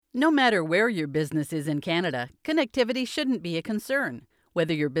No matter where your business is in Canada, connectivity shouldn't be a concern.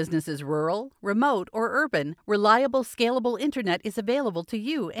 Whether your business is rural, remote, or urban, reliable, scalable internet is available to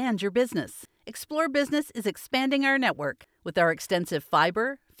you and your business. Explore Business is expanding our network. With our extensive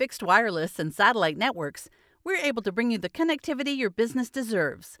fiber, fixed wireless, and satellite networks, we're able to bring you the connectivity your business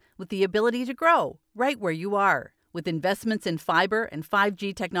deserves, with the ability to grow right where you are. With investments in fiber and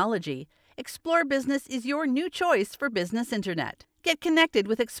 5G technology, Explore Business is your new choice for business internet. Get connected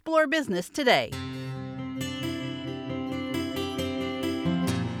with Explore Business today.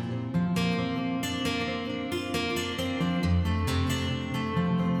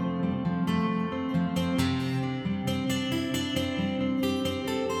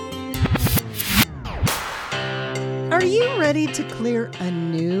 Are you ready to clear a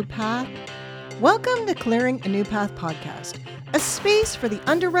new path? Welcome to Clearing a New Path podcast, a space for the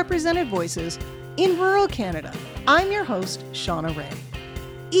underrepresented voices in rural Canada. I'm your host, Shauna Ray.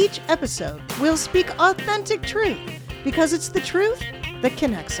 Each episode, we'll speak authentic truth because it's the truth that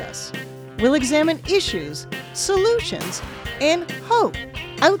connects us. We'll examine issues, solutions, and hope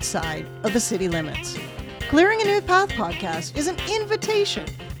outside of the city limits. Clearing a New Path podcast is an invitation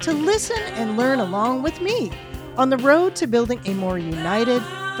to listen and learn along with me on the road to building a more united,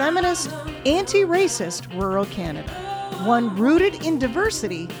 feminist, anti-racist rural Canada, one rooted in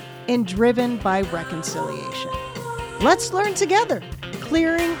diversity and driven by reconciliation. Let's learn together,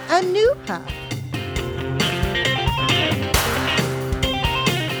 clearing a new path.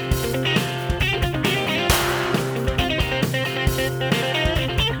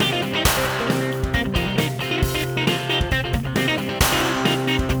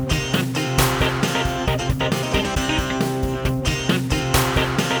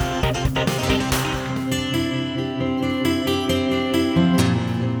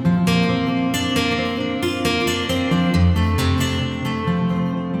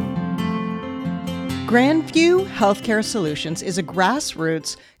 Grandview Healthcare Solutions is a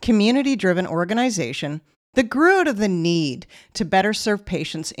grassroots, community-driven organization that grew out of the need to better serve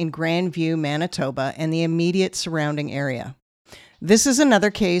patients in Grandview, Manitoba, and the immediate surrounding area. This is another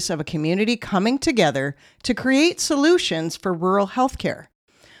case of a community coming together to create solutions for rural healthcare.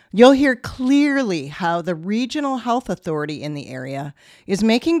 You'll hear clearly how the Regional Health Authority in the area is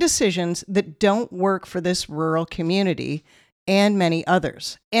making decisions that don't work for this rural community and many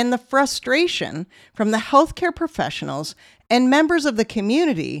others, and the frustration from the healthcare professionals and members of the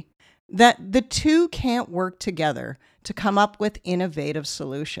community that the two can't work together to come up with innovative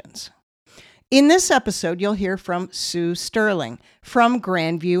solutions. In this episode, you'll hear from Sue Sterling from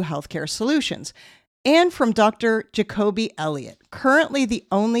Grandview Healthcare Solutions and from Dr. Jacoby Elliott, currently the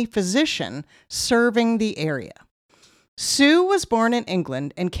only physician serving the area. Sue was born in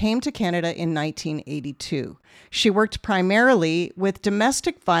England and came to Canada in 1982. She worked primarily with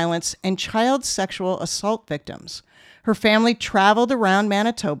domestic violence and child sexual assault victims. Her family traveled around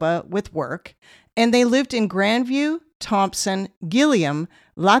Manitoba with work, and they lived in Grandview, Thompson, Gilliam,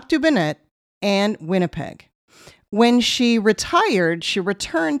 Lac-du-Bonnet, and Winnipeg. When she retired, she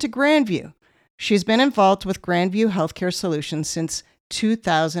returned to Grandview. She's been involved with Grandview Healthcare Solutions since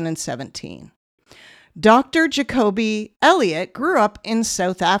 2017. Dr. Jacoby Elliott grew up in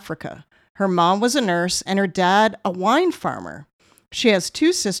South Africa. Her mom was a nurse and her dad a wine farmer. She has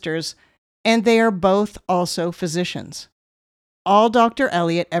two sisters, and they are both also physicians. All Dr.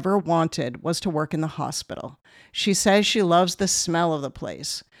 Elliott ever wanted was to work in the hospital. She says she loves the smell of the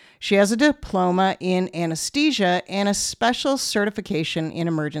place. She has a diploma in anesthesia and a special certification in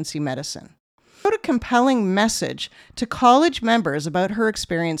emergency medicine. Wrote a compelling message to college members about her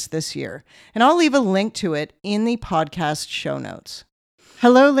experience this year, and I'll leave a link to it in the podcast show notes.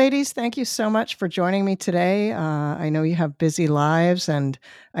 Hello, ladies. Thank you so much for joining me today. I know you have busy lives, and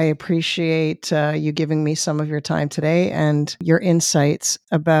I appreciate you giving me some of your time today and your insights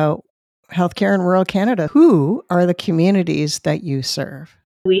about healthcare in rural Canada. Who are the communities that you serve?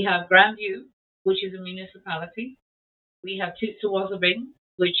 We have Grandview, which is a municipality. We have Tootsawazabing,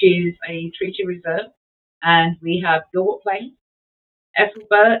 which is a treaty reserve. And we have Gilbert Plain,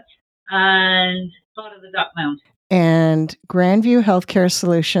 Ethelbert, and part of the Duck Mountain. And Grandview Healthcare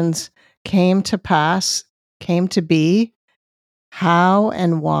Solutions came to be. How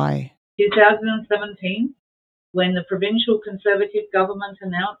and why? 2017, when the provincial Conservative government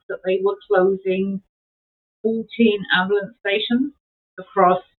announced that they were closing 14 ambulance stations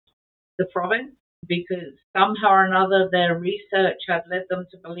across the province because somehow or another their research had led them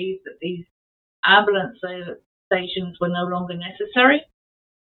to believe that these ambulance stations were no longer necessary,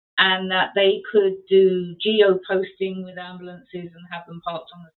 and that they could do geo-posting with ambulances and have them parked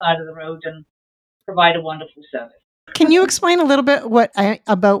on the side of the road and provide a wonderful service. Can you explain a little bit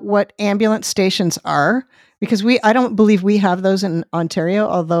about what ambulance stations are? Because I don't believe we have those in Ontario,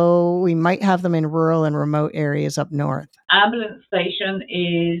 although we might have them in rural and remote areas up north. Ambulance station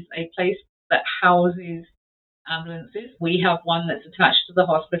is a place that houses ambulances. We have one that's attached to the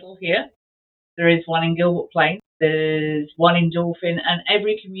hospital here. There is one in Gilbert Plain. There's one in Dauphin, and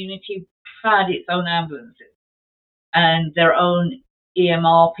every community had its own ambulances and their own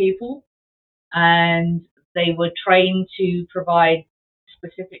EMR people, and they were trained to provide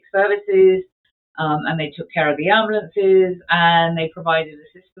specific services, and they took care of the ambulances, and they provided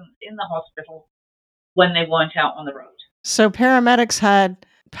assistance in the hospital when they weren't out on the road. So paramedics had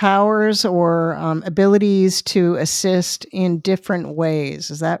powers or abilities to assist in different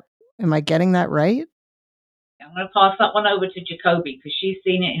ways. Am I getting that right? I'm going to pass that one over to Jacoby because she's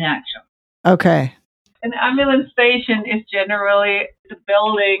seen it in action. Okay. An ambulance station is generally the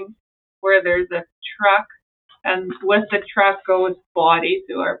building where there's a truck, and with the truck goes bodies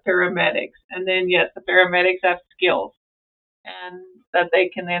who are paramedics. And then, yes, the paramedics have skills and that they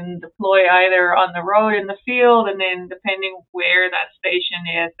can then deploy either on the road, in the field, and then depending where that station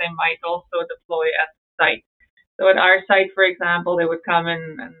is, they might also deploy at the site. So at our site, for example, they would come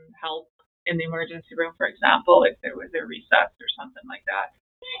in and help in the emergency room, for example, if there was a resus or something like that.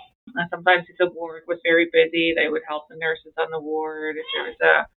 And sometimes if the ward was very busy, they would help the nurses on the ward. If there was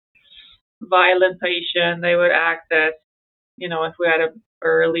a violent patient, they would act as, if we had an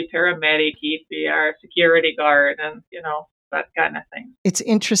early paramedic, he'd be our security guard and, that kind of thing. It's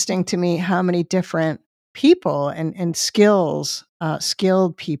interesting to me how many different people and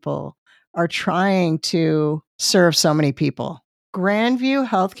skilled people are trying to serve so many people. Grandview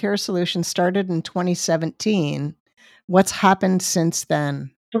Healthcare Solutions started in 2017. What's happened since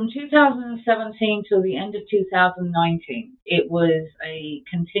then? From 2017 till the end of 2019, it was a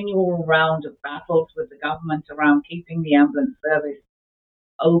continual round of battles with the government around keeping the ambulance service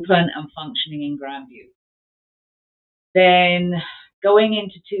open and functioning in Grandview. Then going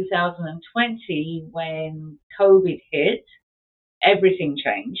into 2020, when COVID hit, everything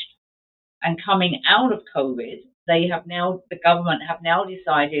changed. And coming out of COVID, the government have now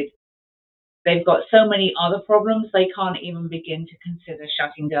decided they've got so many other problems, they can't even begin to consider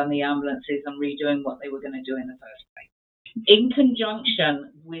shutting down the ambulances and redoing what they were going to do in the first place. In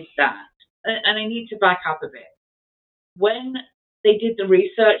conjunction with that, and I need to back up a bit, when they did the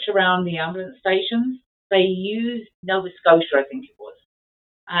research around the ambulance stations, they used Nova Scotia, I think it was,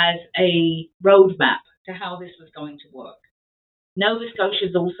 as a roadmap to how this was going to work. Nova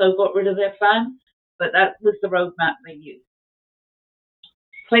Scotia's also got rid of their plan, but that was the roadmap they used.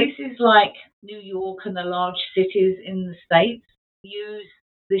 Places like New York and the large cities in the States use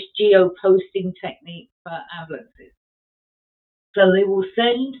this geo-posting technique for ambulances. So they will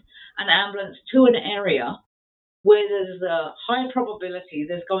send an ambulance to an area where there's a high probability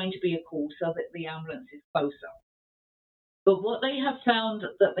there's going to be a call so that the ambulance is closer. But what they have found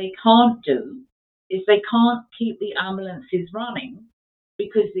that they can't do is they can't keep the ambulances running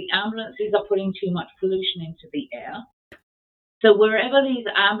because the ambulances are putting too much pollution into the air. So wherever these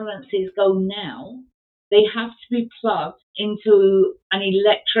ambulances go now, they have to be plugged into an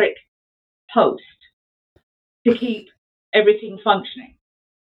electric post to keep everything functioning.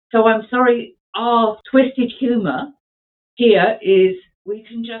 So I'm sorry, our twisted humor here is we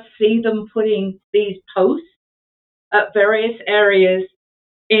can just see them putting these posts at various areas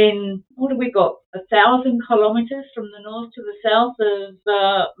in, what have we got, 1,000 kilometers from the north to the south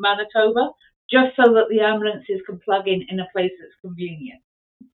of Manitoba, just so that the ambulances can plug in a place that's convenient.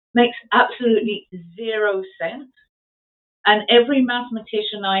 Makes absolutely zero sense. And every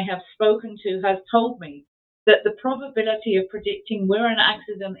mathematician I have spoken to has told me that the probability of predicting where an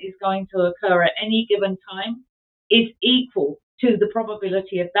accident is going to occur at any given time is equal to the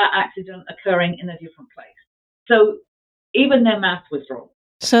probability of that accident occurring in a different place. So even their math was wrong.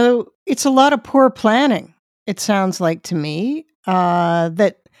 So it's a lot of poor planning, it sounds like to me,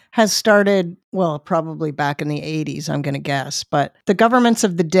 that has started, well, probably back in the 80s, I'm going to guess. But the governments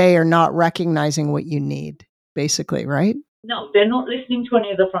of the day are not recognizing what you need, basically, right? No, they're not listening to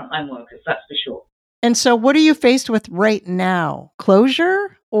any of the frontline workers, that's for sure. And so what are you faced with right now?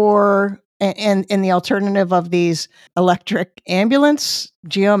 Closure or and the alternative of these electric ambulance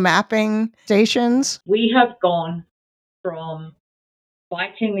geomapping stations? We have gone from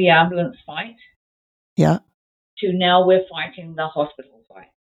fighting the ambulance fight to now we're fighting the hospital fight.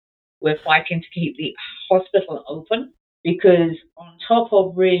 We're fighting to keep the hospital open because on top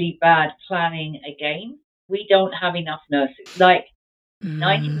of really bad planning again, we don't have enough nurses. Like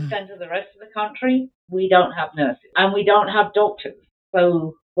 90% of the rest of the country, we don't have nurses and we don't have doctors.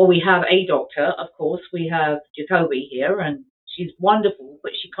 So Well, we have a doctor, of course. We have Jacoby here, and she's wonderful,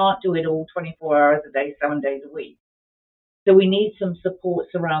 but she can't do it all 24 hours a day, 7 days a week. So we need some supports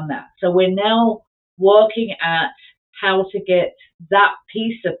around that. So we're now working at how to get that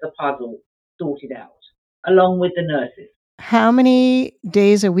piece of the puzzle sorted out, along with the nurses. How many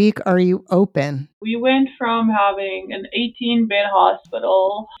days a week are you open? We went from having an 18-bed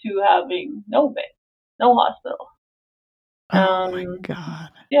hospital to having no bed, no hospital. Oh my God.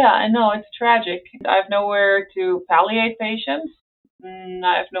 Yeah, I know, it's tragic. I have nowhere to palliate patients.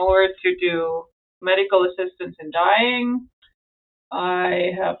 I have nowhere to do medical assistance in dying.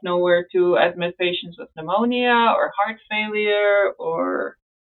 I have nowhere to admit patients with pneumonia or heart failure or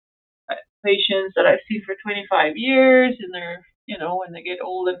patients that I see for 25 years and they're, when they get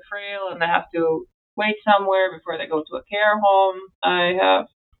old and frail and they have to wait somewhere before they go to a care home. I have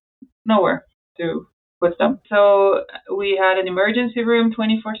nowhere to put them. So we had an emergency room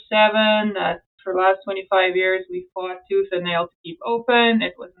 24/7 that for the last 25 years we fought tooth and nail to keep open.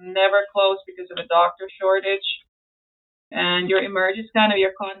 It was never closed because of a doctor shortage. And your emerge is kind of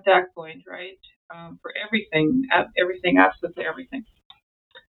your contact point, right? For everything, absolutely everything.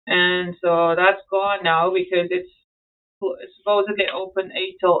 And so that's gone now because it's supposedly open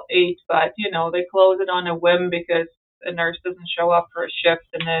 8 till 8, but they close it on a whim because a nurse doesn't show up for a shift,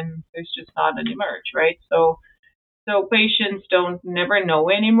 and then there's just not an emerge, right? So patients don't never know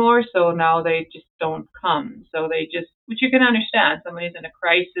anymore, so now they just don't come. So they just, which you can understand, somebody's in a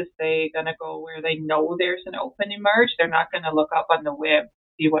crisis, they're gonna go where they know there's an open emerge. They're not gonna look up on the web,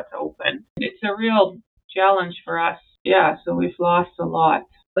 see what's open. It's a real challenge for us. Yeah, so we've lost a lot.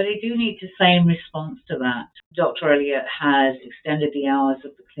 But I do need to say in response to that, Dr. Elliott has extended the hours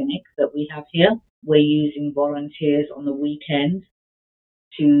of the clinic that we have here. We're using volunteers on the weekend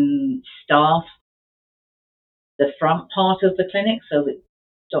to staff the front part of the clinic so that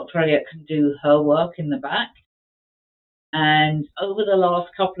Dr. Elliott can do her work in the back. And over the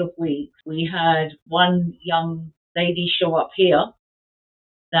last couple of weeks, we had one young lady show up here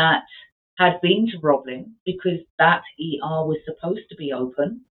that had been to Roblin because that ER was supposed to be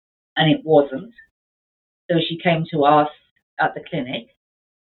open and it wasn't. So she came to us at the clinic.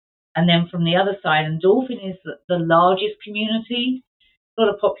 And then from the other side, and Dauphin is the largest community, got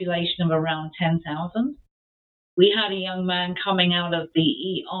a population of around 10,000. We had a young man coming out of the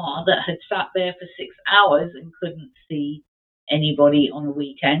ER that had sat there for 6 hours and couldn't see anybody on the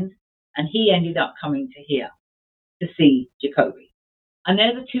weekend. And he ended up coming to here to see Jacoby. And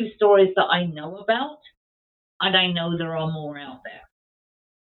they're the two stories that I know about. And I know there are more out there.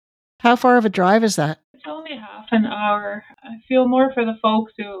 How far of a drive is that? It's only half an hour. I feel more for the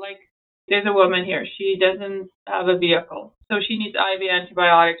folks who, there's a woman here. She doesn't have a vehicle. So she needs IV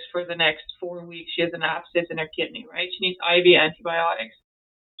antibiotics for the next 4 weeks. She has an abscess in her kidney, right? She needs IV antibiotics.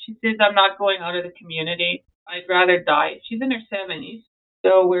 She says, I'm not going out of the community. I'd rather die. She's in her 70s.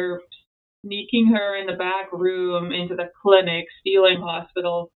 So we're sneaking her in the back room into the clinic, stealing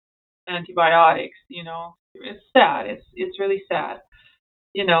hospital antibiotics. It's sad. It's really sad.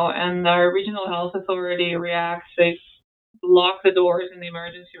 And our regional health authority reacts. They lock the doors in the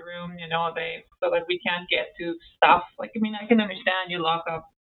emergency room, so that we can't get to stuff. I can understand you lock up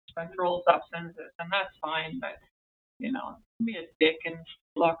controlled substances, and that's fine, but, be a dick and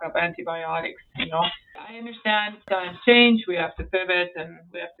lock up antibiotics, I understand times change, we have to pivot, and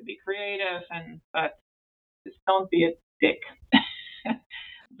we have to be creative, but just don't be a dick.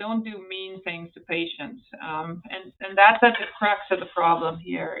 Don't do mean things to patients. And that's at the crux of the problem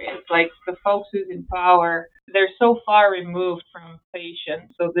here. It's like the folks who's in power, they're so far removed from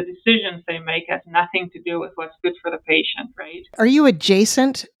patients. So the decisions they make has nothing to do with what's good for the patient, right? Are you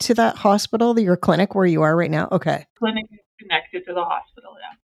adjacent to that hospital, your clinic where you are right now? Okay. Clinic is connected to the hospital,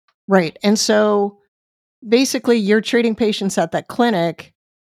 yeah. Right. And so basically you're treating patients at that clinic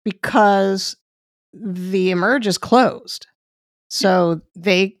because the emerge is closed. So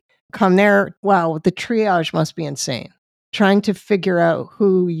they come there. Wow, the triage must be insane. Trying to figure out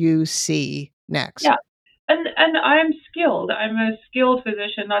who you see next. Yeah. And I'm skilled. I'm a skilled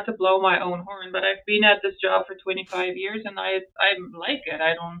physician, not to blow my own horn, but I've been at this job for 25 years and I like it.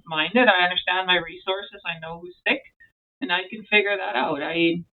 I don't mind it. I understand my resources. I know who's sick and I can figure that out.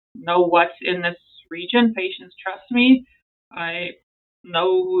 I know what's in this region. Patients trust me. I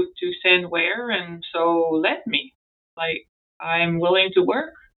know who to send where, and so let me. I'm willing to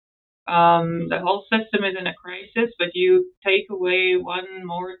work. The whole system is in a crisis, but you take away one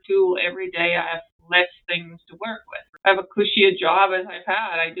more tool every day, I have less things to work with. I have a cushy a job as I've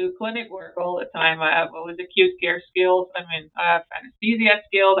had. I do clinic work all the time. I have all these acute care skills. I have anesthesia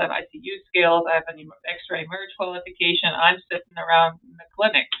skills. I have ICU skills. I have an X-ray emerge qualification. I'm sitting around in the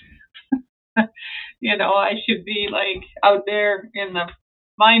clinic. I should be like out there in the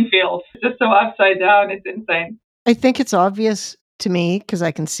minefield. It's just so upside down. It's insane. I think it's obvious to me, because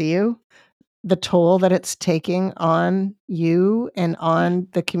I can see you, the toll that it's taking on you and on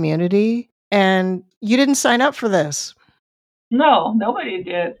the community. And you didn't sign up for this. No, nobody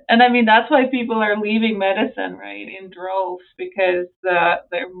did. And that's why people are leaving medicine, right, in droves, because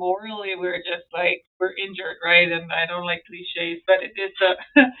they're morally, we're just like, we're injured, right? And I don't like cliches, but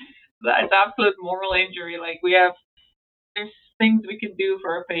it's absolute moral injury. Like there's things we can do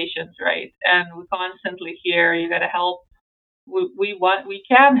for our patients, right? And we constantly hear, you got to help. We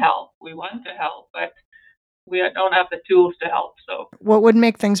can help. We want to help, but we don't have the tools to help. So what would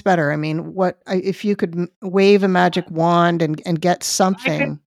make things better? If you could wave a magic wand and get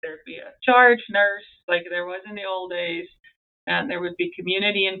something? There'd be a charge nurse like there was in the old days, and there would be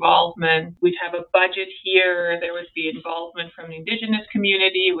community involvement. We'd have a budget here. There would be involvement from the Indigenous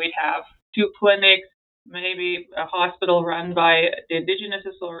community. We'd have 2 clinics, maybe a hospital run by the Indigenous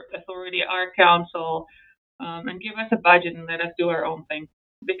Authority, our council, and give us a budget and let us do our own thing.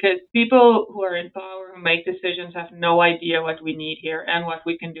 Because people who are in power, who make decisions, have no idea what we need here and what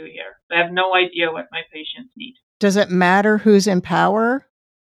we can do here. They have no idea what my patients need. Does it matter who's in power?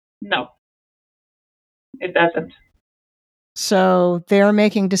 No, it doesn't. So they're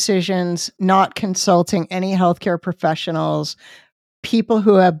making decisions, not consulting any healthcare professionals, people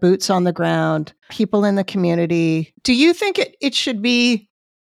who have boots on the ground, people in the community. Do you think it should be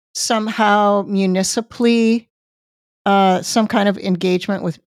somehow municipally, some kind of engagement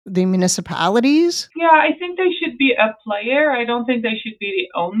with the municipalities? Yeah, I think they should be a player. I don't think they should be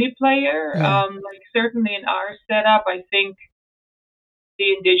the only player. Yeah. Certainly in our setup, I think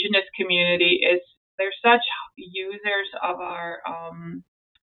the Indigenous community they're such users of our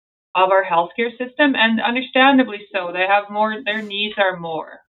healthcare system, and understandably so. They have more. Their needs are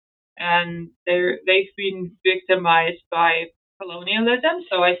more, and they've been victimized by colonialism.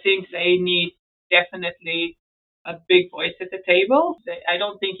 So I think they need definitely a big voice at the table. I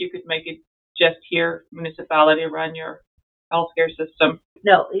don't think you could make it just here, municipality run your healthcare system.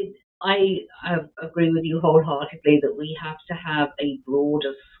 No, I agree with you wholeheartedly that we have to have a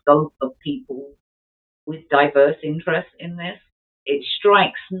broader scope of people with diverse interests in this. It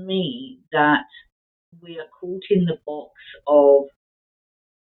strikes me that we are caught in the box of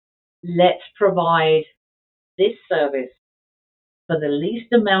let's provide this service for the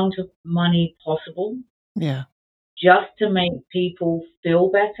least amount of money possible. Yeah. Just to make people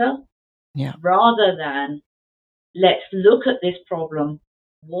feel better. Yeah. Rather than let's look at this problem.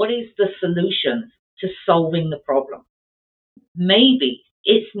 What is the solution to solving the problem? Maybe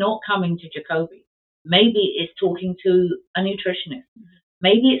it's not coming to Jacobi. Maybe it's talking to a nutritionist.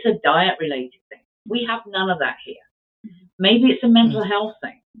 Maybe it's a diet-related thing. We have none of that here. Maybe it's a mental health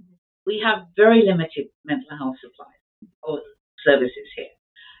thing. We have very limited mental health supplies or services here.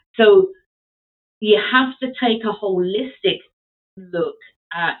 So you have to take a holistic look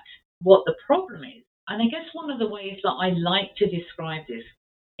at what the problem is. And I guess one of the ways that I like to describe this,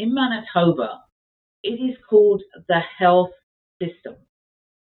 in Manitoba, it is called the health system.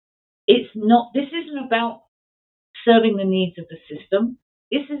 This isn't about serving the needs of the system.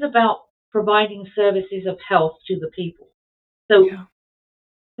 This is about providing services of health to the people. So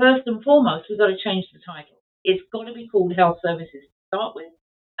First and foremost, we've got to change the title. It's got to be called health services to start with.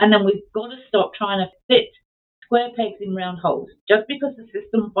 And then we've got to stop trying to fit square pegs in round holes. Just because the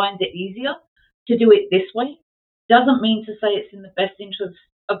system finds it easier to do it this way doesn't mean to say it's in the best interest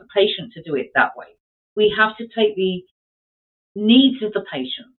of the patient to do it that way. We have to take the needs of the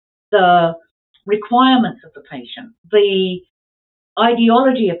patient, the requirements of the patient, the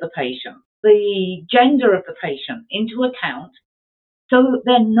ideology of the patient, the gender of the patient into account so that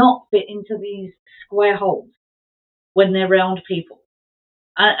they're not fit into these square holes when they're round people.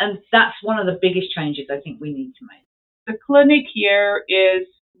 And that's one of the biggest changes I think we need to make. The clinic here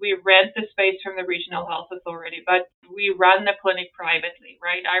we rent the space from the Regional Health Authority, but we run the clinic privately,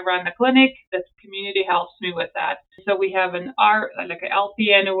 right? I run the clinic, the community helps me with that. So we have an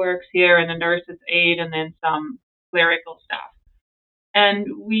LPN who works here and a nurse's aide and then some clerical staff. And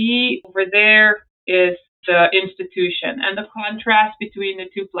over there is the institution. And the contrast between the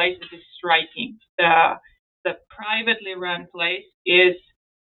two places is striking. The privately run place is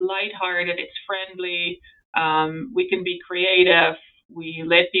lighthearted, it's friendly, we can be creative, we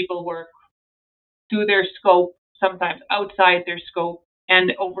let people work to their scope, sometimes outside their scope,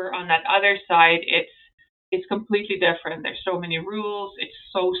 And over on that other side, it's completely different. There's so many rules. It's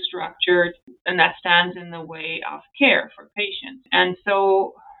so structured, and that stands in the way of care for patients. And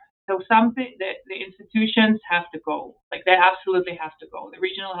so something that the institutions have to go. Like they absolutely have to go. The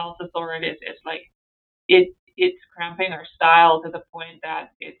regional health authorities, it's like it's cramping our style to the point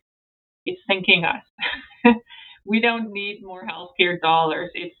that it's sinking us. We don't need more healthcare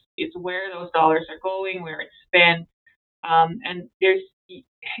dollars. It's where those dollars are going, where it's spent, and there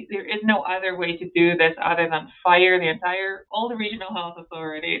is no other way to do this other than fire all the regional health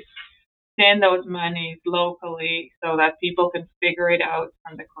authorities, send those monies locally so that people can figure it out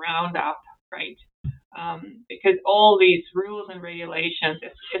from the ground up, right? Because all these rules and regulations,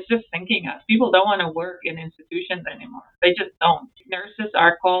 it's just sinking us. People don't want to work in institutions anymore. They just don't. Nurses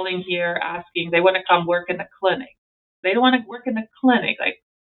are calling here asking, they want to come work in the clinic. They don't want to work in the clinic, like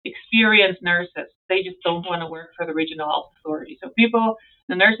experienced nurses. They just don't want to work for the regional health authority. So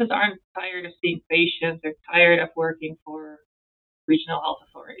the nurses aren't tired of seeing patients. They're tired of working for regional health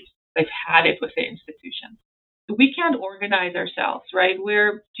authorities. They've had it with the institutions. We can't organize ourselves, right?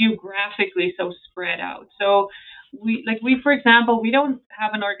 We're geographically so spread out. So for example, we don't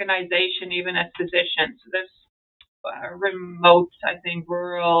have an organization even as physicians. This remote, I think,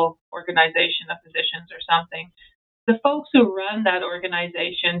 rural organization of physicians or something. The folks who run that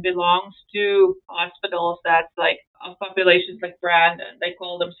organization belongs to hospitals that's like of populations like Brandon. They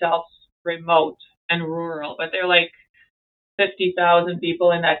call themselves remote and rural, but they're like 50,000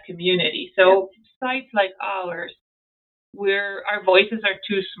 people in that community. So sites like ours, where our voices are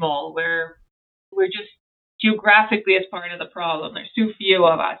too small, we're just geographically as part of the problem. There's too few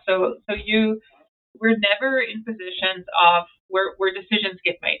of us. So we're never in positions of where decisions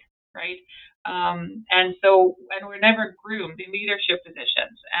get made, right? And we're never groomed in leadership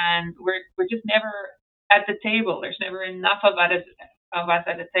positions, and we're just never at the table. There's never enough of us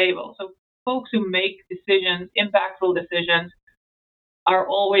at the table. So folks who make decisions, impactful decisions, are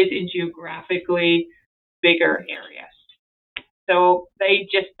always in geographically bigger areas. So they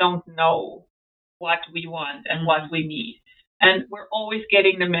just don't know what we want and what we need. And we're always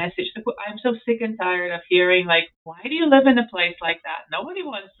getting the message. I'm so sick and tired of hearing, like, why do you live in a place like that? Nobody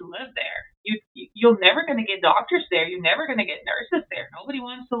wants to live there. You're never going to get doctors there. You're never going to get nurses there. Nobody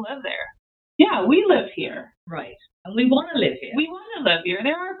wants to live there. Yeah, we live here. Right. And we want to live here. We want to live here.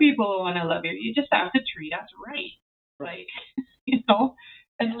 There are people who want to live here. You just have to treat us right. Like,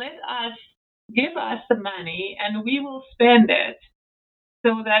 and give us the money and we will spend it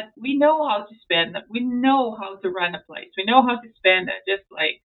so that we know how to spend it. We know how to run a place. We know how to spend it. Just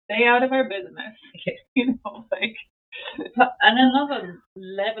like stay out of our business. And another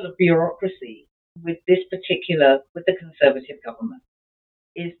level of bureaucracy with the Conservative government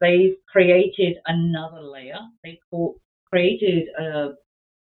is they've created another layer. They created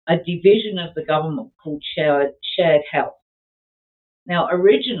a division of the government called shared health. Now,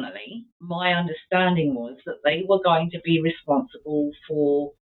 originally, my understanding was that they were going to be responsible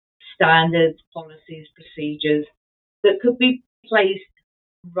for standards, policies, procedures that could be placed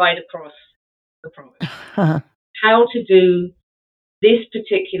right across the province. How to do this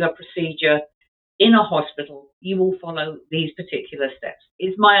particular procedure in a hospital, you will follow these particular steps,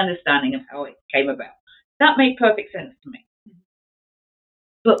 is my understanding of how it came about. That made perfect sense to me.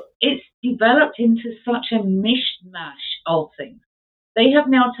 But it's developed into such a mishmash of things. They have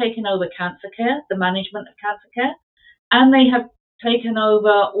now taken over cancer care, the management of cancer care, and they have taken over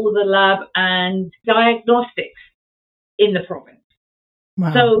all the lab and diagnostics in the province.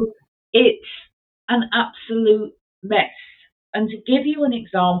 Wow. So it's an absolute mess. And to give you an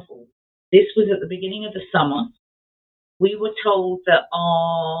example, this was at the beginning of the summer. We were told that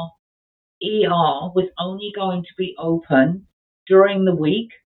our ER was only going to be open during the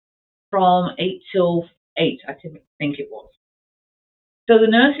week from 8 till 8, I think it was. So the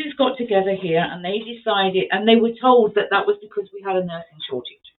nurses got together here and they decided, and they were told that was because we had a nursing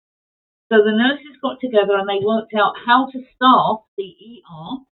shortage. So the nurses got together and they worked out how to staff the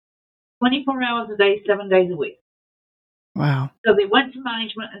ER 24 hours a day, 7 days a week. Wow. So they went to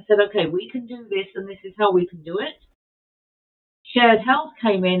management and said, okay, we can do this and this is how we can do it. Shared Health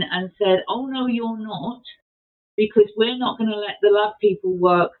came in and said, oh, no, you're not, because we're not going to let the lab people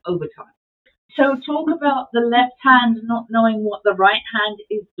work overtime. So talk about the left hand not knowing what the right hand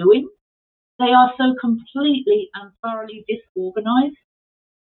is doing. They are so completely and thoroughly disorganized.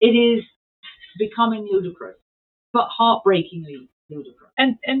 It is becoming ludicrous, but heartbreakingly ludicrous.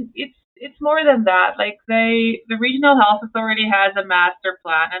 And it's more than that. Like the regional health authority has a master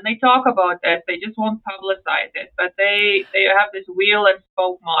plan, and they talk about this. They just won't publicize it, but they have this wheel and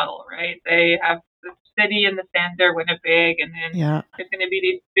spoke model, right? They have this city in the center, Winnipeg, and then there's going to be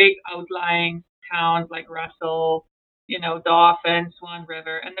these big outlying towns like Russell, Dauphin, Swan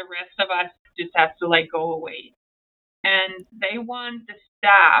River, and the rest of us just has to go away. And they want the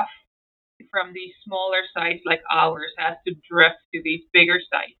staff from these smaller sites like ours has to drift to these bigger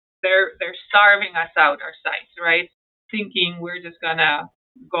sites. They're starving us out, our sites, right? Thinking we're just gonna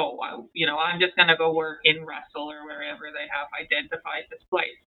go. I'm just gonna go work in Russell or wherever they have identified this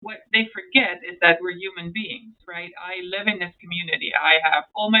place. What they forget is that we're human beings, right? I live in this community. I have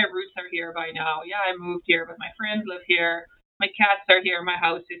all my roots are here by now. Yeah, I moved here, but my friends live here. My cats are here. My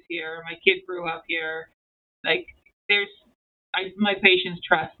house is here. My kid grew up here. My patients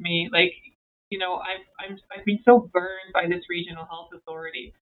trust me. I've been so burned by this regional health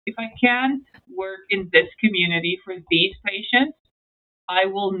authority. If I can't work in this community for these patients, I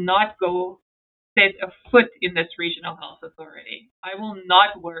will not go set a foot in this regional health authority. I will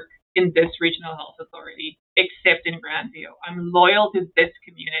not work in this regional health authority except in Grandview. I'm loyal to this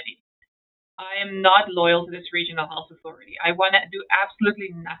community. I am not loyal to this regional health authority. I want to do absolutely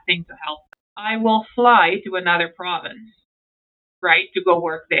nothing to help them. I will fly to another province, right, to go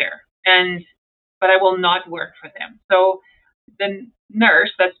work there. But I will not work for them. So the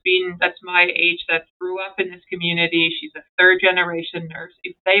nurse that's my age, that grew up in this community, she's a third generation nurse.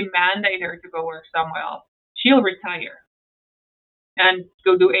 If they mandate her to go work somewhere else, she'll retire and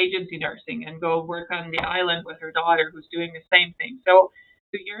go do agency nursing and go work on the island with her daughter who's doing the same thing. So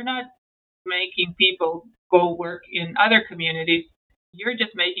you're not making people go work in other communities. You're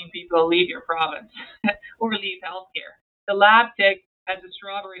just making people leave your province or leave healthcare. The lab tech has a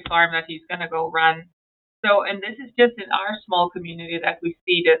strawberry farm that he's going to go run. So, and this is just in our small community that we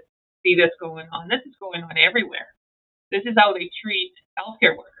see this going on. This is going on everywhere. This is how they treat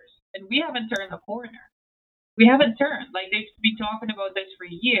healthcare workers. And we haven't turned the corner. We haven't turned. They've been talking about this for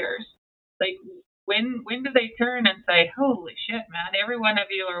years. When do they turn and say, holy shit, man, every one of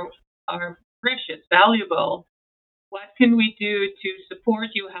you are precious, valuable. What can we do to support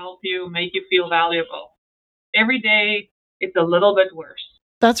you, help you, make you feel valuable? Every day, it's a little bit worse.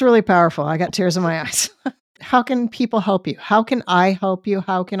 That's really powerful. I got tears in my eyes. How can people help you? How can I help you?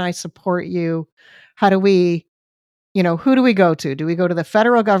 How can I support you? How do we, who do we go to? Do we go to the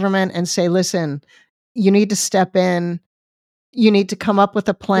federal government and say, listen, you need to step in. You need to come up with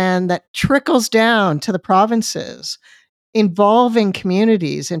a plan that trickles down to the provinces, involving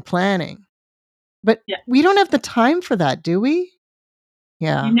communities in planning. But we don't have the time for that, do we?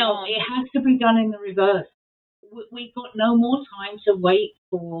 Yeah. It has to be done in the reverse. We've got no more time to wait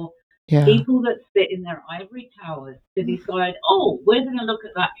for people that sit in their ivory towers to decide, we're going to look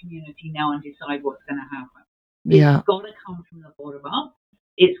at that community now and decide what's going to happen. It's got to come from the bottom up.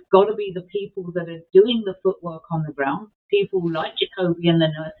 It's got to be the people that are doing the footwork on the ground, people like Jacoby and the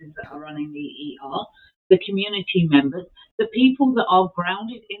nurses that are running the ER, the community members, the people that are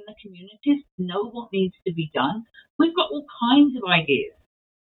grounded in the communities, know what needs to be done. We've got all kinds of ideas.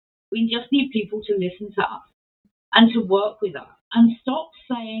 We just need people to listen to us and to work with us and stop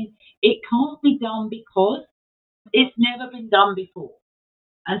saying it can't be done because it's never been done before,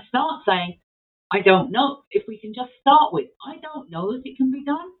 and start saying, I don't know. If we can just start with, I don't know if it can be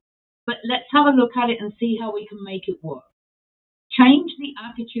done, but let's have a look at it and see how we can make it work. Change the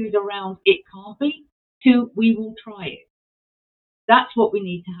attitude around it can't be to we will try it. That's what we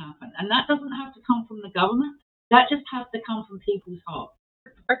need to happen. And that doesn't have to come from the government. That just has to come from people's hearts.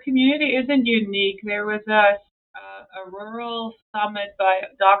 Our community isn't unique. There was a rural summit by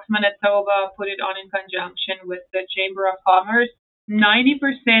Docs Manitoba, put it on in conjunction with the Chamber of Commerce.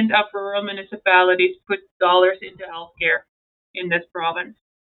 90% of rural municipalities put dollars into healthcare in this province.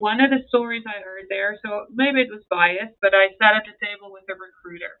 One of the stories I heard there, so maybe it was biased, but I sat at the table with a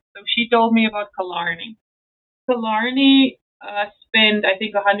recruiter. So she told me about Killarney. Killarney spent, I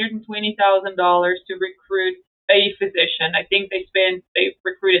think, $120,000 to recruit a physician. I think they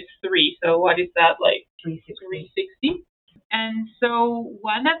recruited 3. So what is that, like 360? And so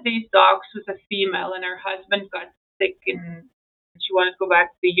one of these docs was a female, and her husband got sick, and she wanted to go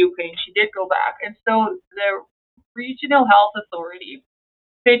back to the UK, and she did go back. And so the regional health authority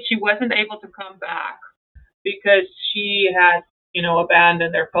said she wasn't able to come back because she had,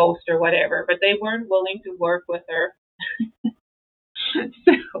 abandoned their post or whatever, but they weren't willing to work with her.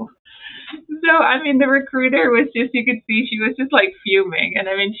 So, I mean, the recruiter was just, you could see she was just like fuming. And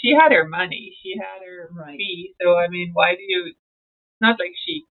I mean, she had her money, she had her fee. So, I mean, it's not like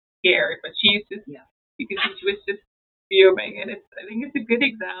she cared, but she's just, you could see she was just fuming. And I think it's a good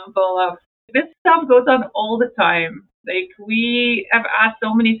example of this stuff goes on all the time. Like, we have asked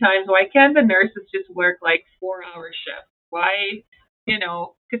so many times, why can't the nurses just work like 4-hour shifts? Why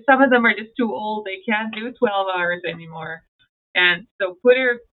because some of them are just too old. They can't do 12 hours anymore. And so put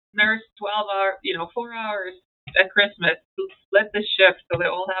her nurse 12 hours, 4 hours at Christmas, split the shift so they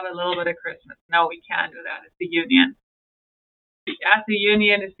all have a little bit of Christmas. No, we can't do that. It's the union. Ask the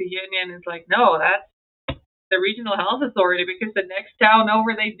union, it's the union. It's like, no, that's the regional health authority because the next town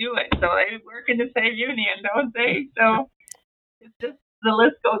over they do it. So they work in the same union, don't they? So it's just the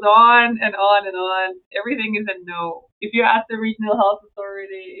list goes on and on and on. Everything is a no. If you ask the regional health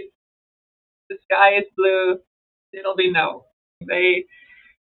authority, if the sky is blue, it'll be no. They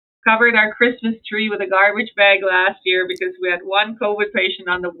covered our Christmas tree with a garbage bag last year because we had one COVID patient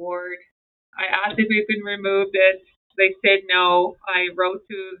on the ward. I asked if we could remove it. They said no. I wrote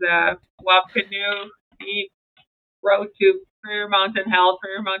to the Wapcanoe. He wrote to Prairie Mountain Health.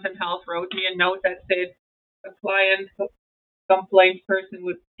 Prairie Mountain Health wrote me a note that said a client complaint person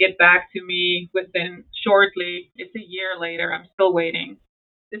would get back to me within shortly. It's a year later. I'm still waiting.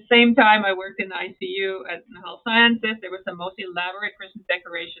 The same time I worked in the ICU at Health Sciences, there was the most elaborate Christmas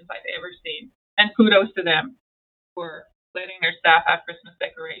decorations I've ever seen. And kudos to them for letting their staff have Christmas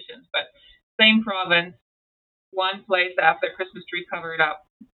decorations. But same province, one place after Christmas tree covered up.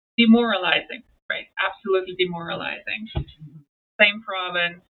 Demoralizing, right? Absolutely demoralizing. Same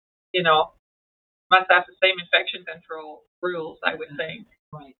province, must have the same infection control rules, I would think.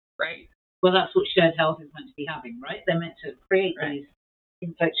 Right. Well, that's what shared health is meant to be having, right? They're meant to create these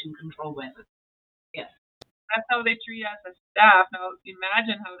infection control methods. Yes. That's how they treat us as staff. Now,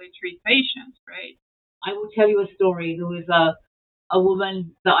 imagine how they treat patients, right? I will tell you a story. There was a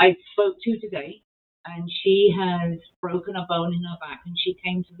woman that I spoke to today, and she has broken a bone in her back, and she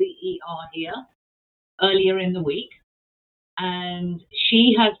came to the ER here earlier in the week, and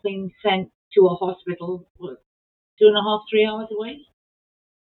she has been sent to a hospital, 2.5, 3 hours away?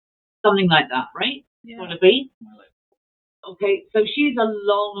 Something like that, right? Yeah. Would it be? Okay, so she's a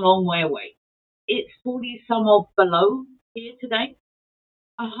long, long way away. It's 40 some odd below here today.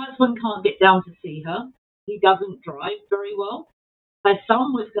 Her husband can't get down to see her. He doesn't drive very well. Her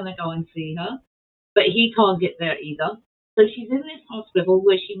son was going to go and see her, but he can't get there either. So she's in this hospital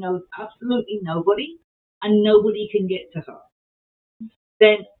where she knows absolutely nobody, and nobody can get to her.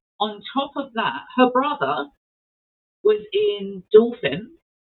 Then on top of that, her brother was in Dauphin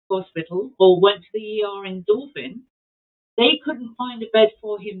Hospital, or went to the ER in Dauphin. They couldn't find a bed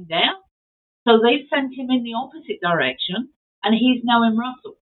for him there, so they sent him in the opposite direction, and he's now in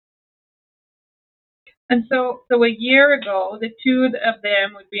Russell. And so a year ago, the two of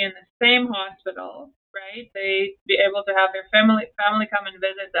them would be in the same hospital, right? They'd be able to have their family come and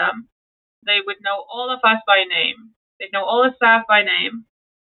visit them. They would know all of us by name. They'd know all the staff by name.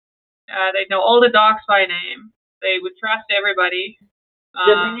 They'd know all the docs by name. They would trust everybody.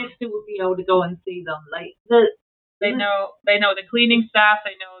 The minister would be able to go and see them. They know the cleaning staff.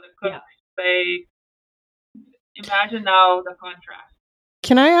 They know the cooks. Yeah. They imagine now the contrast.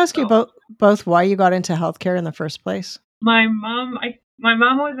 Can I ask you both why you got into healthcare in the first place? My mom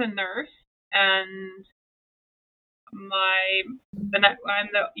was a nurse, and I'm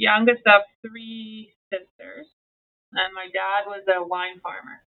the youngest of 3 sisters, and my dad was a wine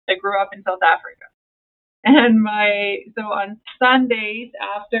farmer. I grew up in South Africa. And so on Sundays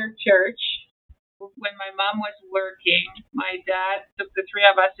after church, when my mom was working, my dad took the 3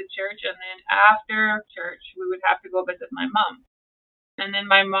 of us to church, and then after church, we would have to go visit my mom. And then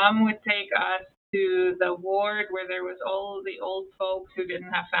my mom would take us to the ward where there was all the old folks who didn't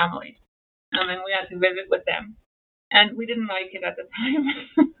have families. And then we had to visit with them. And we didn't like it at the time.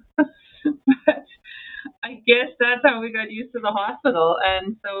 But I guess that's how we got used to the hospital.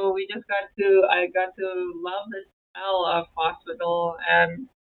 And so I got to love the smell of hospital and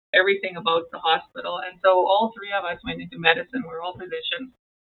everything about the hospital. And so all 3 of us went into medicine. We're all physicians.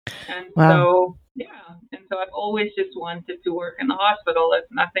 And wow. So I've always just wanted to work in the hospital. It's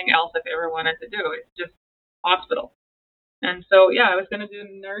nothing else I've ever wanted to do. It's just hospital. And so, I was going to do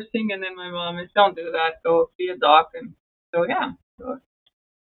nursing, and then my mom is, don't do that. Go be a doc. And so, so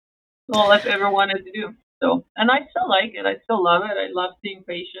all I've ever wanted to do. So, and I still like it. I still love it. I love seeing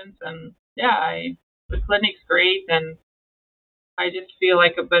patients, and the clinic's great, and I just feel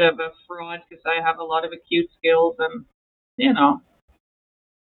like a bit of a fraud because I have a lot of acute skills, and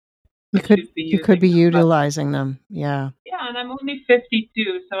you could be utilizing them. Yeah. Yeah, and I'm only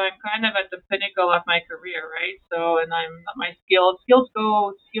 52, so I'm kind of at the pinnacle of my career, right? So, and my skills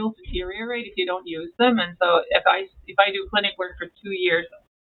deteriorate if you don't use them, and so if I do clinic work for 2 years,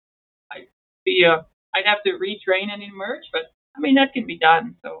 I'd have to retrain and emerge, but I mean that can be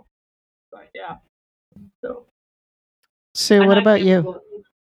done. So, but yeah. So. Sue, what about you?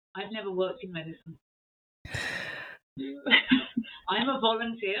 I've never worked in medicine. I'm a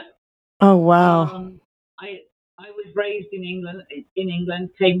volunteer. Oh, wow. I was raised in England,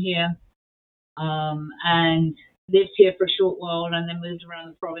 came here, and lived here for a short while, and then moved around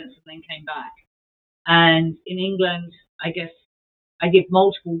the province, and then came back. And in England, I guess I did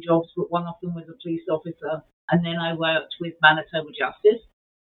multiple jobs, but one of them was a police officer, and then I worked with Manitoba Justice.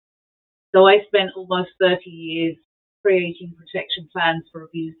 So I spent almost 30 years creating protection plans for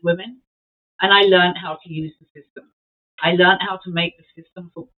abused women, and I learned how to use the system. I learned how to make the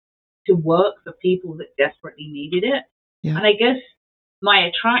system to work for people that desperately needed it. Yeah. And I guess my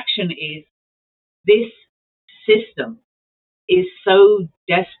attraction is this system is so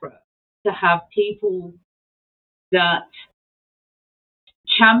desperate to have people that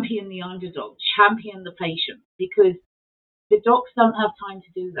champion the underdog, champion the patient, because the docs don't have time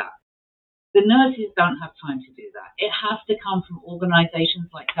to do that. The nurses don't have time to do that. It has to come from organizations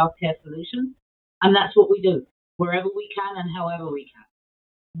like Healthcare Solutions, and that's what we do, wherever we can and however we can.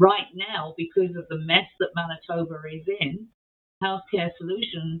 Right now, because of the mess that Manitoba is in, Healthcare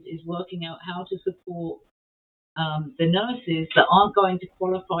Solutions is working out how to support the nurses that aren't going to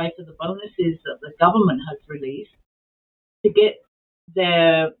qualify for the bonuses that the government has released to get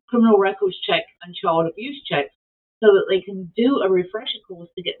their criminal records check and child abuse checks so that they can do a refresher course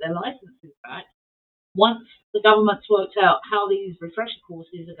to get their licenses back once the government's worked out how these refresher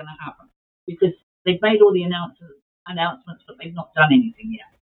courses are going to happen, because they've made all the announcements, but they've not done anything yet.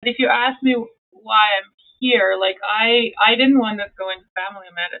 If you ask me why I'm here, like I didn't want to go into family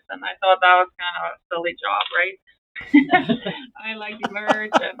medicine. I thought that was kind of a silly job, right? I like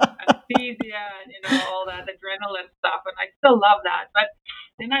emerge and anesthesia and all that adrenaline stuff, and I still love that. But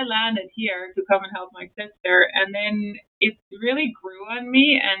then I landed here to come and help my sister, and then it really grew on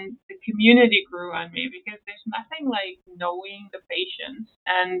me, and the community grew on me, because there's nothing like knowing the patients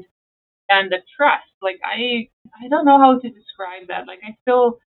and the trust. Like I don't know how to describe that. Like I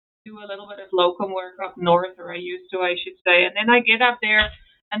still do a little bit of locum work up north, or I used to, I should say, and then I get up there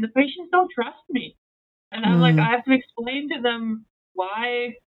and the patients don't trust me. And I'm like, I have to explain to them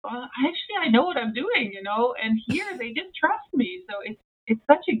why. Well, actually, I know what I'm doing, and here they just trust me. So it's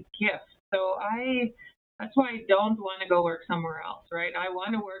such a gift. So that's why I don't want to go work somewhere else, right? I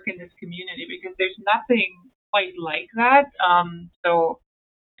want to work in this community because there's nothing quite like that.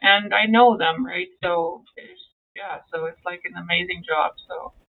 And I know them, right? So so it's like an amazing job.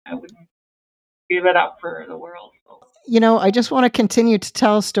 So I wouldn't give it up for the world. So. I just want to continue to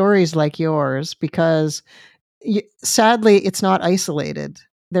tell stories like yours because sadly, it's not isolated.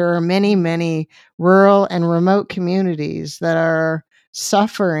 There are many, many rural and remote communities that are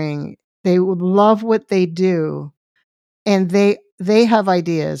suffering. They would love what they do, and they have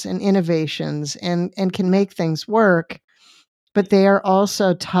ideas and innovations and can make things work, but they are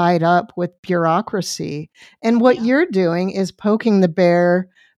also tied up with bureaucracy. And what you're doing is poking the bear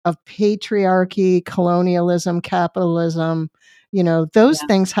of patriarchy, colonialism, capitalism. Those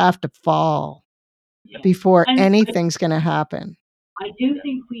things have to fall before anything's going to happen. I do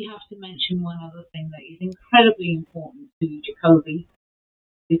think we have to mention one other thing that is incredibly important to Jacoby,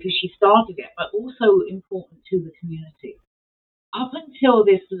 because she started it, but also important to the community. Up until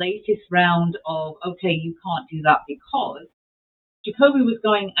this latest round of, okay, you can't do that because Jacoby was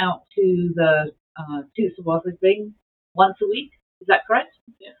going out to the Tusawaza thing once a week. Is that correct?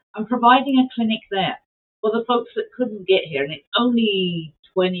 Yeah. I'm providing a clinic there for the folks that couldn't get here, and it's only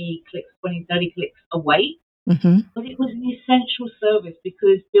 30 clicks away. Mm-hmm. But it was an essential service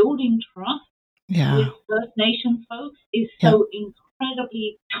because building trust with First Nations folks is so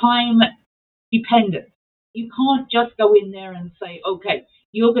incredibly time dependent. You can't just go in there and say, okay,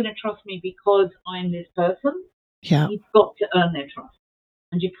 you're going to trust me because I'm this person. Yeah. You've got to earn their trust.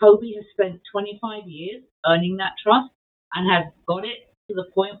 And Jacoby has spent 25 years earning that trust and has got it to the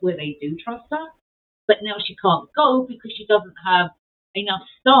point where they do trust her. But now she can't go because she doesn't have enough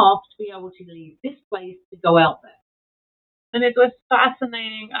staff to be able to leave this place to go out there. And it was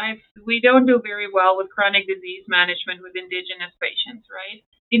fascinating. We don't do very well with chronic disease management with Indigenous patients, right?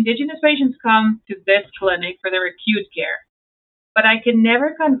 Indigenous patients come to this clinic for their acute care, but I can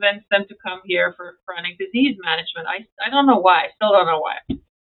never convince them to come here for chronic disease management. I don't know why. I still don't know why.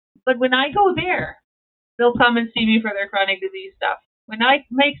 But when I go there, they'll come and see me for their chronic disease stuff. When I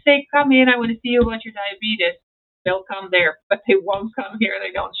say, come in, I want to see you about your diabetes, they'll come there, but they won't come here.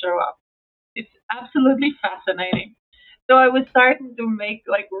 They don't show up. It's absolutely fascinating. So I was starting to make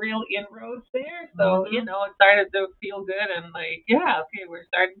like real inroads there. So, it started to feel good and like, we're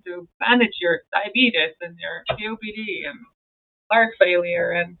starting to manage your diabetes and your COPD and heart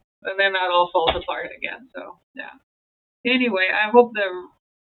failure. And then that all falls apart again. So, yeah. Anyway, I hope the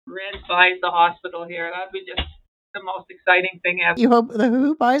Red buys the hospital here. That'd be just the most exciting thing ever. You hope the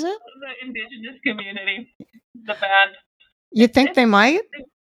Who buys it? The Indigenous community, the band. You think they might?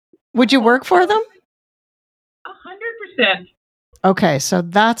 Would you work for them? 100%. Okay, so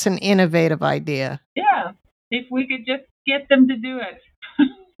that's an innovative idea. Yeah, if we could just get them to do it.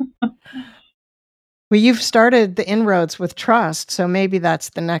 Well, you've started the inroads with trust, so maybe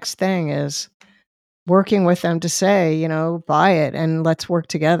that's the next thing is working with them to say, you know, buy it and let's work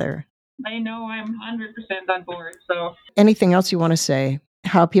together. I know I'm 100% on board. So, anything else you want to say?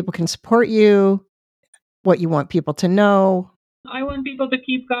 How people can support you? What you want people to know? I want people to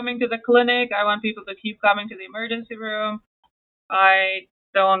keep coming to the clinic. I want people to keep coming to the emergency room. I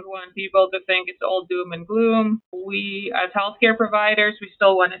don't want people to think it's all doom and gloom. We, as healthcare providers, we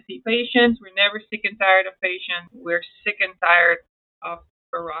still want to see patients. We're never sick and tired of patients. We're sick and tired of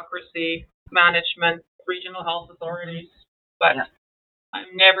bureaucracy, management, regional health authorities. But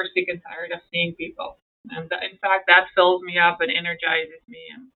I'm never sick and tired of seeing people. And in fact, that fills me up and energizes me.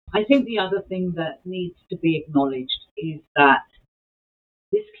 I think the other thing that needs to be acknowledged is that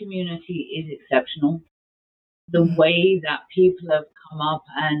this community is exceptional. The way that people have come up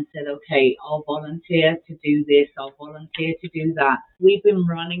and said, okay, I'll volunteer to do this, I'll volunteer to do that. We've been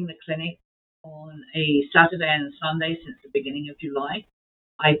running the clinic on a Saturday and Sunday since the beginning of July.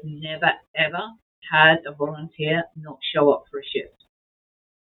 I've never, ever had a volunteer not show up for a shift.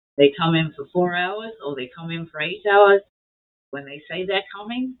 They come in for 4 hours or they come in for 8 hours. When they say they're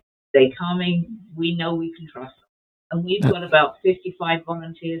coming, we know we can trust them. And we've got about 55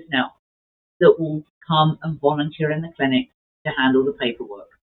 volunteers now that will come and volunteer in the clinic to handle the paperwork.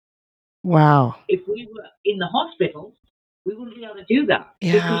 Wow. If we were in the hospital, we wouldn't be able to do that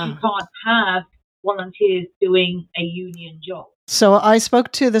Yeah. because you can't have volunteers doing a union job. So I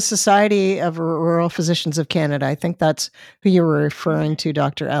spoke to the Society of Rural Physicians of Canada. I think that's who you were referring to,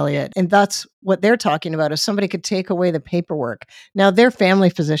 Dr. Elliott. And that's what they're talking about, if somebody could take away the paperwork. Now, they're family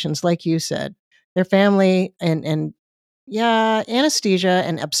physicians, like you said. They're family and anesthesia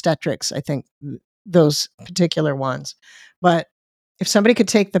and obstetrics, I think, those particular ones. But if somebody could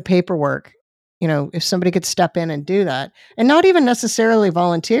take the paperwork, you know, if somebody could step in and do that, and not even necessarily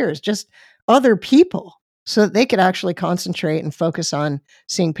volunteers, just other people, so that they could actually concentrate and focus on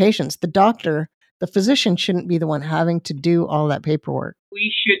seeing patients. The doctor, the physician shouldn't be the one having to do all that paperwork.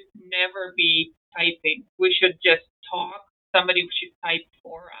 We should never be typing. We should just talk. Somebody should type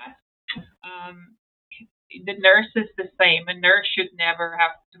for us. The nurse is the same. A nurse should never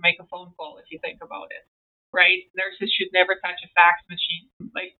have to make a phone call if you think about it, right? Nurses should never touch a fax machine.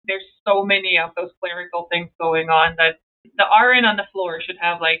 Like, there's so many of those clerical things going on that the RN on the floor should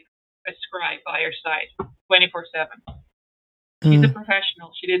have like a scribe by her side 24/7. She's a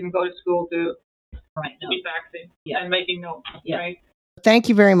professional. She didn't go to school to be faxing and making notes, right? Thank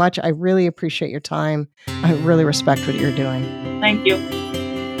you very much. I really appreciate your time. I really respect what you're doing. Thank you.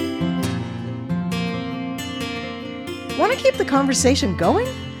 Want to keep the conversation going?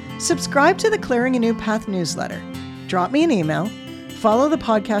 Subscribe to the Clearing a New Path newsletter. Drop me an email. Follow the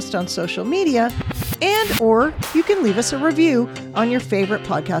podcast on social media. Or you can leave us a review on your favorite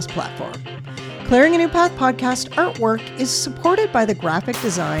podcast platform. Clearing a New Path podcast artwork is supported by the graphic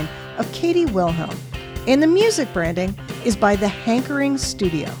design of Katie Wilhelm, and the music branding is by The Hankering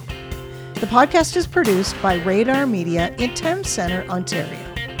Studio. The podcast is produced by Radar Media in Thames Centre, Ontario.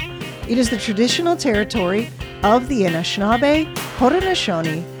 It is the traditional territory of the Anishinaabe,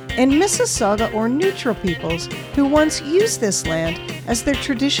 Haudenosaunee, and Mississauga or Neutral peoples who once used this land as their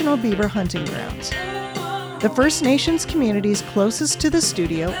traditional beaver hunting grounds. The First Nations communities closest to the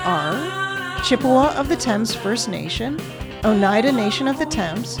studio are Chippewa of the Thames First Nation, Oneida Nation of the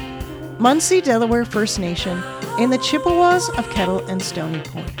Thames, Munsee Delaware First Nation, and the Chippewas of Kettle and Stony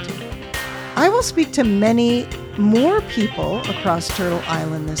Point. I will speak to many more people across Turtle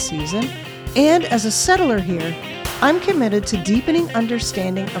Island this season, and as a settler here, I'm committed to deepening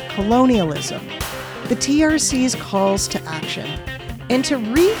understanding of colonialism, the TRC's calls to action, and to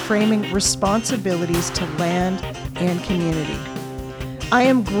reframing responsibilities to land and community. I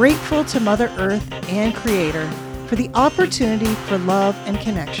am grateful to Mother Earth and Creator for the opportunity for love and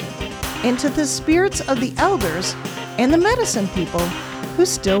connection, and to the spirits of the elders and the medicine people who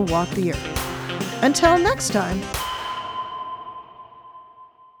still walk the earth. Until next time,